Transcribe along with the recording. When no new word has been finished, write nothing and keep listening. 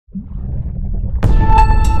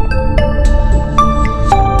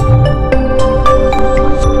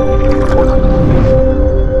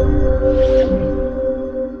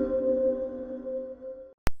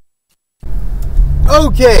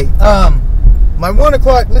Okay, my 1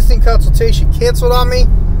 o'clock listing consultation canceled on me.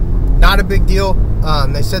 Not a big deal.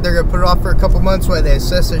 They said they're going to put it off for a couple months while they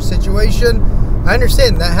assess their situation. I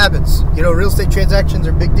understand that happens. You know, real estate transactions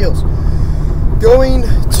are big deals. Going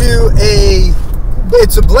to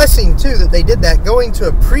it's a blessing too that they did that. Going to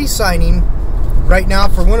a pre-signing right now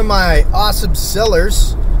for one of my awesome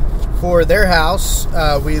sellers for their house.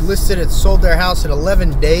 We listed it, sold their house in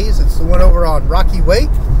 11 days. It's the one over on Rocky Way.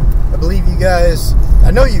 I believe you guys,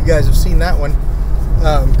 I know you guys have seen that one.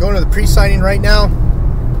 Going to the pre-signing right now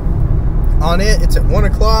on it. It's at 1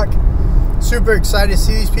 o'clock. Super excited to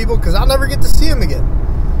see these people because I'll never get to see them again.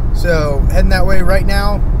 So heading that way right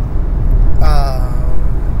now.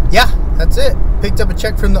 Yeah, that's it. Picked up a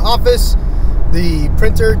check from the office. The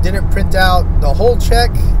printer didn't print out the whole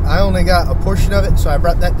check. I only got a portion of it, so I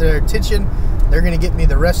brought that to their attention. They're going to get me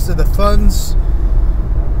the rest of the funds.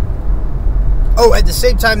 Oh, at the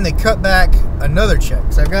same time, they cut back another check.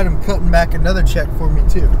 So I've got them cutting back another check for me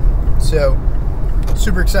too. So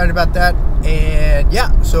super excited about that. And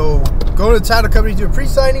yeah, so going to the title company to do a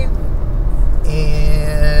pre-signing.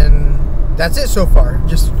 And that's it so far.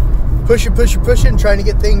 Just pushing, trying to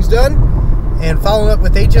get things done. And following up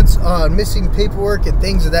with agents on missing paperwork and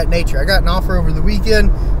things of that nature. I got an offer over the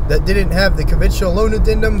weekend that didn't have the conventional loan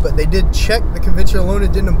addendum, but they did check the conventional loan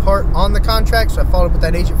addendum part on the contract, so I followed up with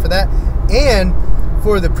that agent for that. And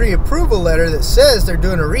for the pre-approval letter that says they're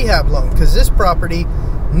doing a rehab loan, because this property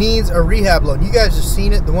needs a rehab loan. You guys have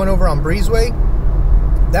seen it, the one over on Breezeway.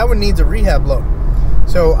 That one needs a rehab loan.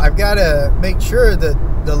 So I've got to make sure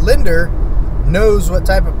that the lender knows what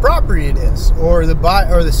type of property it is, or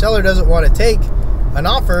the seller doesn't want to take an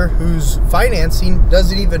offer whose financing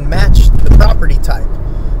doesn't even match the property type.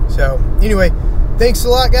 So anyway, thanks a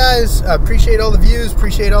lot, guys. I appreciate all the views,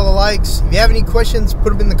 appreciate all the likes. If you have any questions,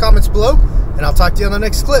 put them in the comments below, and I'll talk to you on the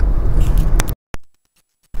next clip.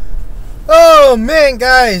 Oh man,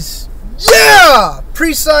 guys, yeah,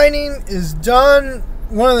 pre-signing is done.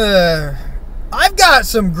 I've got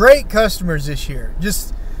some great customers this year.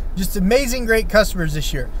 Just amazing great customers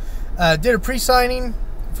this year. Did a pre-signing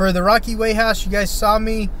for the Rocky Way house. You guys saw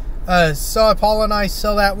me, saw Paul and I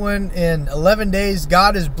sell that one in 11 days.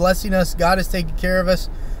 God is blessing us. God is taking care of us.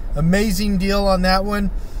 Amazing deal on that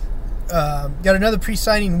one. Got another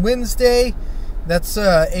pre-signing Wednesday. That's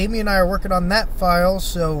Amy and I are working on that file,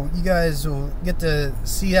 so you guys will get to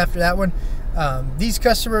see after that one. These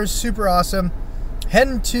customers, super awesome.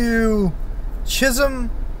 Heading to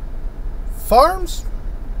Chisholm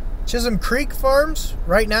Creek Farms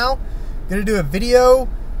right now. Gonna do a video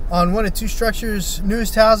on one of Two Structure's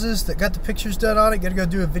newest houses that got the pictures done on it. Gonna go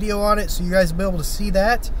do a video on it so you guys will be able to see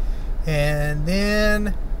that. And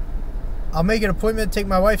then I'll make an appointment to take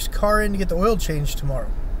my wife's car in to get the oil changed tomorrow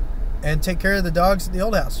and take care of the dogs at the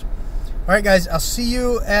old house. Alright guys, I'll see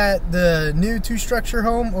you at the new Two Structure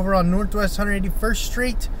home over on Northwest 181st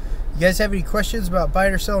Street. You guys have any questions about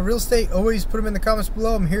buying or selling real estate, always put them in the comments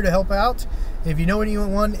below. I'm here to help out. And if you know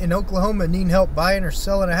anyone in Oklahoma needing help buying or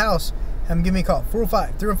selling a house, have them give me a call.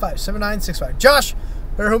 405-315-7965. Josh,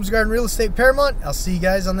 Better Homes Garden Real Estate Paramount. I'll see you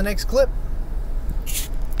guys on the next clip.